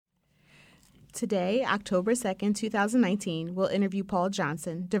Today, October 2nd, 2019, we'll interview Paul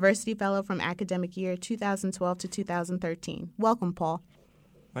Johnson, Diversity Fellow from academic year 2012 to 2013. Welcome, Paul.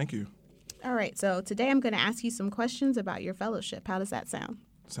 Thank you. All right, so today I'm going to ask you some questions about your fellowship. How does that sound?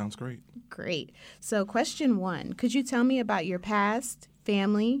 Sounds great. Great. So question 1, could you tell me about your past,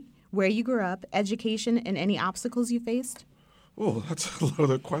 family, where you grew up, education, and any obstacles you faced? Oh, that's a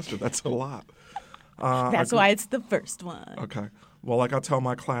loaded question. That's a lot. That's why it's the first one. Okay. Well, like I tell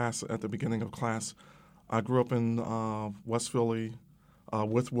my class at the beginning of class, I grew up in West Philly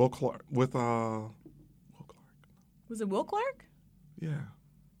with Will Clark. Will Clark. Was it Will Clark? Yeah.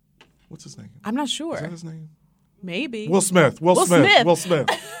 What's his name? I'm not sure. Is that his name? Maybe. Will Smith. Will Smith.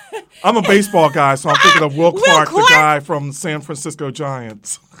 I'm a baseball guy, so I'm thinking of Will Clark, the guy from San Francisco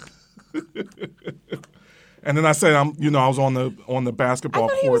Giants. And then I said, I was on the basketball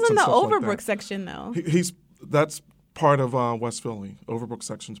courts. I thought he was in the Overbrook Overbrook section, though. That's part of West Philly. Overbrook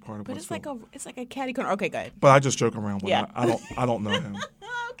section's part of West Philly. But it's like a catty corner. Okay, good. But I just joke around with him. I don't know him.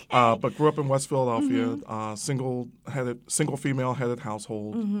 Okay. But grew up in West Philadelphia, single female headed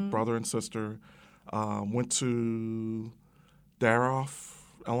household, brother and sister. Went to Daroff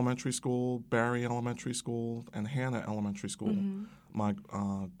Elementary School, Barry Elementary School, and Hannah Elementary School. My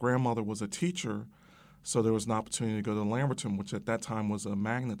grandmother was a teacher, so there was an opportunity to go to Lamberton, which at that time was a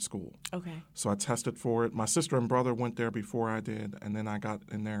magnet school. Okay. So I tested for it. My sister and brother went there before I did, and then I got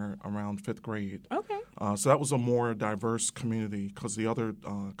in there around 5th grade. Okay. So that was a more diverse community because the other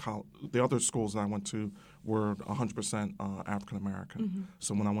schools that I went to were 100% African American.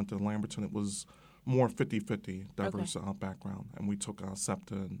 So when I went to Lamberton, it was more 50-50 diverse background, and we took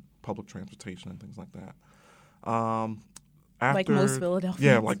SEPTA and public transportation and things like that. Like most Philadelphians.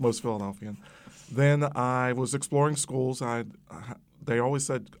 Yeah, like most Philadelphians. Then I was exploring schools. They always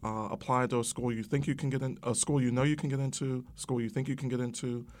said apply to a school you think you can get in, a school you know you can get into, school you think you can get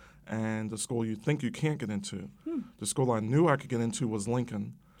into, and the school you think you can't get into. The school I knew I could get into was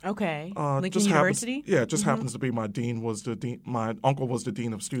Lincoln. Okay. Lincoln University? Happens to be my dean was the dean. My uncle was the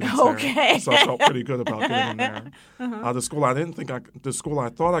dean of students there, so I felt pretty good about getting in there. The school I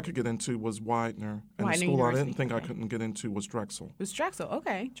thought I could get into was Widener, and the school University. I didn't think I couldn't get into was Drexel. It was Drexel,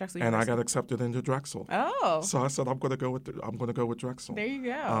 okay. Drexel and University. I got accepted into Drexel. Oh. So I said I'm going to go with Drexel. There you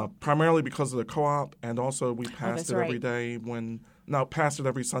go. Primarily because of the co-op, and also we passed it every day passed it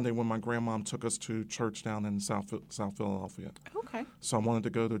every Sunday when my grandmom took us to church down in South Philadelphia. Okay. So I wanted to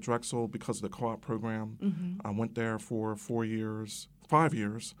go to Drexel because of the co-op program. I went there for 5 years,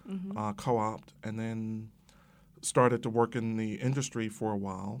 co-oped, and then started to work in the industry for a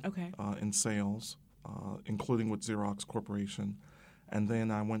while in sales, including with Xerox Corporation. And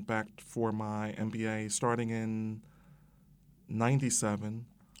then I went back for my MBA starting in 97,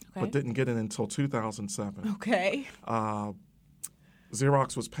 but didn't get it until 2007. Okay.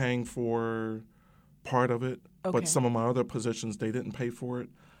 Xerox was paying for part of it, but some of my other positions, they didn't pay for it.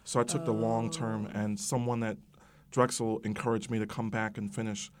 So I took the long term, and someone at Drexel encouraged me to come back and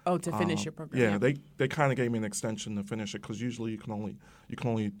finish. Oh, to finish your program. Yeah, they kind of gave me an extension to finish it because usually you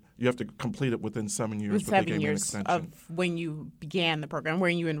have to complete it within 7 years. But they gave me an extension of when you began the program,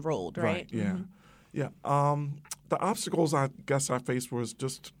 when you enrolled, right? Right. Yeah. Yeah. The obstacles I guess I faced was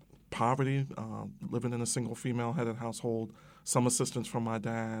just poverty, living in a single female headed household. Some assistance from my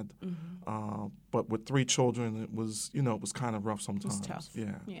dad, but with 3 children, it was kind of rough sometimes. It was tough.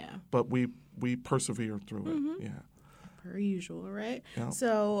 Yeah. But we persevered through it. Yeah. Per usual, right? Yeah.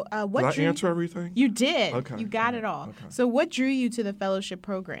 So, did I answer everything? You did. Okay. You got it all. Okay. So, what drew you to the fellowship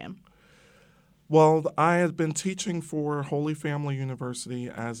program? Well, I had been teaching for Holy Family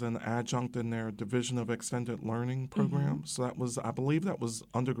University as an adjunct in their Division of Extended Learning program. So I believe that was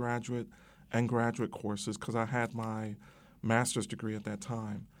undergraduate and graduate courses because I had my master's degree at that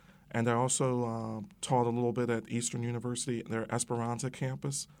time. And I also taught a little bit at Eastern University, their Esperanza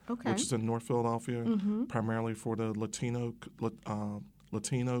campus, which is in North Philadelphia, primarily for the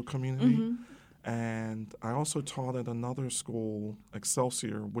Latino community. And I also taught at another school,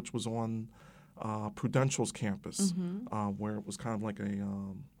 Excelsior, which was on Prudential's campus, where it was kind of like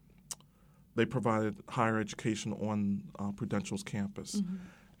they provided higher education on Prudential's campus.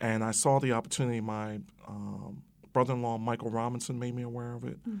 And I saw the opportunity. My brother-in-law Michael Robinson made me aware of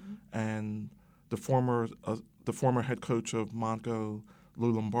it, and the former head coach of Montgo,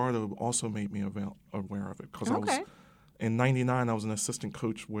 Lou Lombardo, also made me aware of it because I was in '99. I was an assistant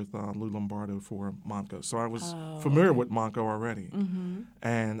coach with Lou Lombardo for Montgo, so I was familiar with Montgo already.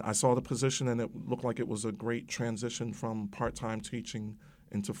 And I saw the position, and it looked like it was a great transition from part-time teaching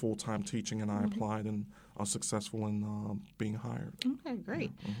into full-time teaching, and I applied and are successful in being hired. Okay,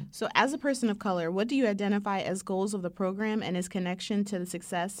 great. Mm-hmm. So as a person of color, what do you identify as goals of the program and its connection to the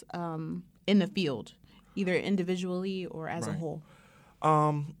success in the field, either individually or as a whole?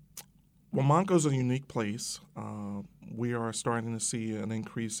 Well, Monco's a unique place. We are starting to see an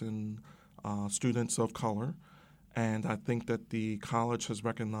increase in students of color, and I think that the college has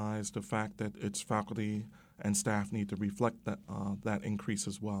recognized the fact that its faculty and staff need to reflect that increase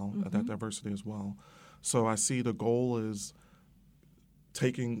as well, that diversity as well. So I see the goal is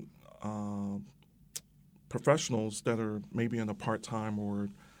taking professionals that are maybe in a part-time or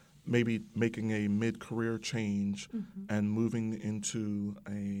maybe making a mid-career change and moving into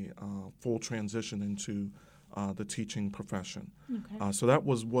a full transition into the teaching profession. Okay. So that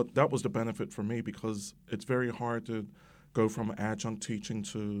was the benefit for me, because it's very hard to go from adjunct teaching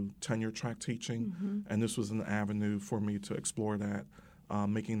to tenure track teaching, and this was an avenue for me to explore that,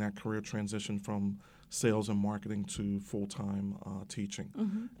 making that career transition from sales and marketing to full-time teaching.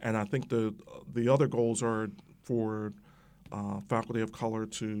 And I think the other goals are for faculty of color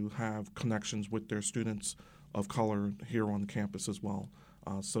to have connections with their students of color here on campus as well,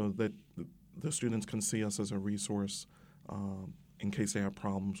 so that the students can see us as a resource in case they have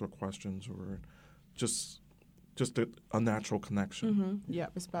problems or questions, or just a natural connection. Yeah,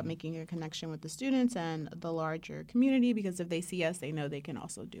 it's about making a connection with the students and the larger community, because if they see us, they know they can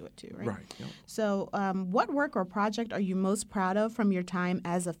also do it too, right? Right. Yeah. So what work or project are you most proud of from your time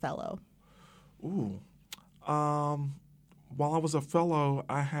as a fellow? Ooh. While I was a fellow,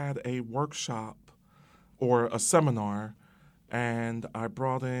 I had a workshop or a seminar, and I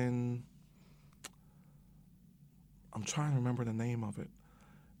brought in, I'm trying to remember the name of it.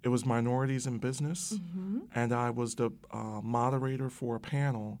 It was Minorities in Business, and I was the moderator for a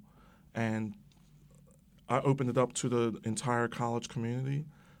panel, and I opened it up to the entire college community,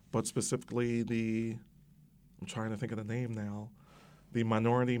 but specifically I'm trying to think of the name now, the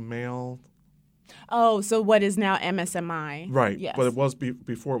Minority Male. Oh, so what is now MSMI? Right, yes. but it was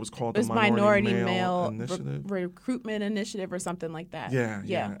before it was called the Minority Male Initiative. Recruitment Initiative or something like that.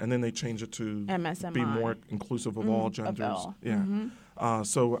 Yeah. And then they changed it to MSMI. be more inclusive of all genders. Of all. Yeah.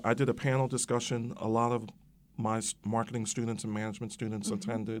 So I did a panel discussion. A lot of my marketing students and management students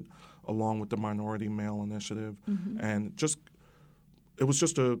attended, along with the Minority Male Initiative. And it was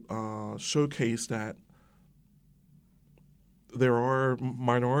just a showcase that there are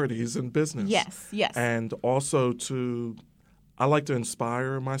minorities in business. Yes. And also I like to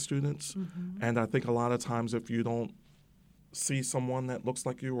inspire my students. And I think a lot of times if you don't see someone that looks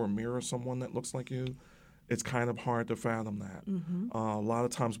like you or mirror someone that looks like you, it's kind of hard to fathom that. A lot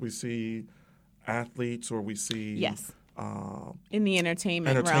of times we see athletes or we see in the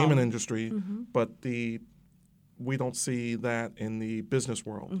entertainment realm. Industry, but we don't see that in the business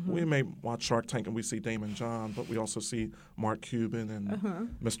world. We may watch Shark Tank and we see Damon John, but we also see Mark Cuban and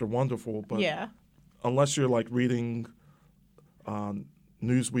Mr. Wonderful. But unless you're like reading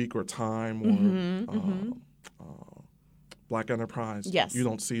Newsweek or Time or Black Enterprise, you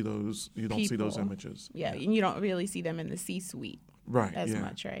don't see those. You don't see those images. Yeah, and you don't really see them in the C-suite as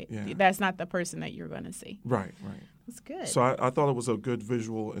much, right? Yeah. That's not the person that you're going to see. Right. That's good. So I thought it was a good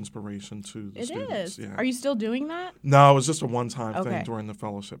visual inspiration to the students. It is. Yeah. Are you still doing that? No, it was just a one-time thing during the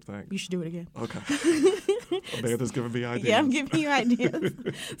fellowship thing. You should do it again. Okay. Amanda's giving me ideas. Yeah, I'm giving you ideas.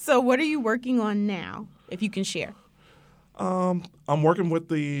 So what are you working on now, if you can share? I'm working with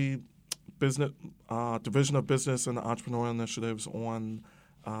the business Division of Business and Entrepreneurial Initiatives on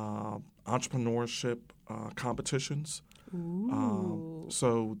entrepreneurship competitions.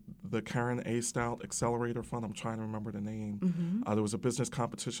 So the Karen A. Stout Accelerator Fund, I'm trying to remember the name. There was a business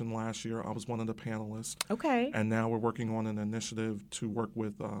competition last year. I was one of the panelists. Okay. And now we're working on an initiative to work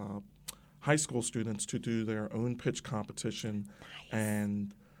with high school students to do their own pitch competition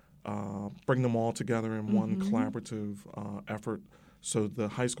and bring them all together in one collaborative effort, so the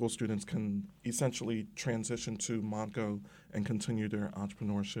high school students can essentially transition to Montco and continue their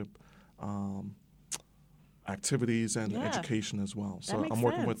entrepreneurship activities and education as well. So I'm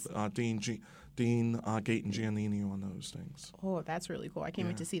working with Dean Gayton Giannini on those things. Oh, that's really cool. I can't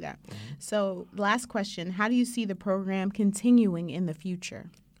wait to see that. So last question, how do you see the program continuing in the future?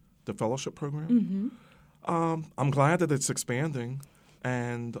 The fellowship program? I'm glad that it's expanding.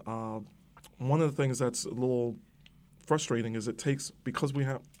 And one of the things that's a little frustrating is it takes, because we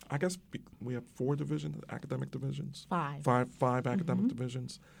have 4 academic divisions. 5. Five academic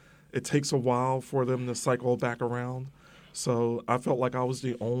divisions. It takes a while for them to cycle back around. So I felt like I was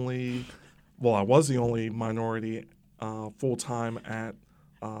the only minority full-time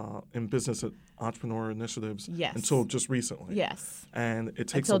in business at Entrepreneur Initiatives until just recently. Yes. And it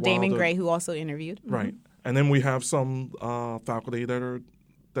takes until a while Damon Gray, who also interviewed. Right. And then we have some faculty that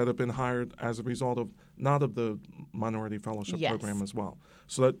have been hired as a result of not of the minority fellowship Yes. program as well.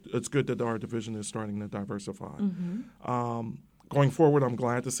 So it's good that our division is starting to diversify. Going forward, I'm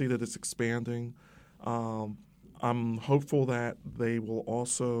glad to see that it's expanding. I'm hopeful that they will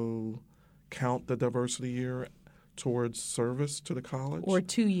also count the diversity year towards service to the college. Or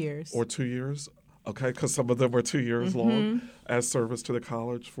 2 years. Okay, because some of them were 2 years long as service to the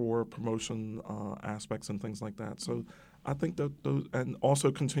college for promotion aspects and things like that. So I think that those, and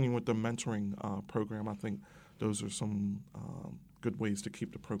also continuing with the mentoring program, I think those are some good ways to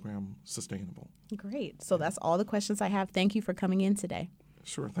keep the program sustainable. Great. So that's all the questions I have. Thank you for coming in today.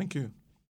 Sure. Thank you.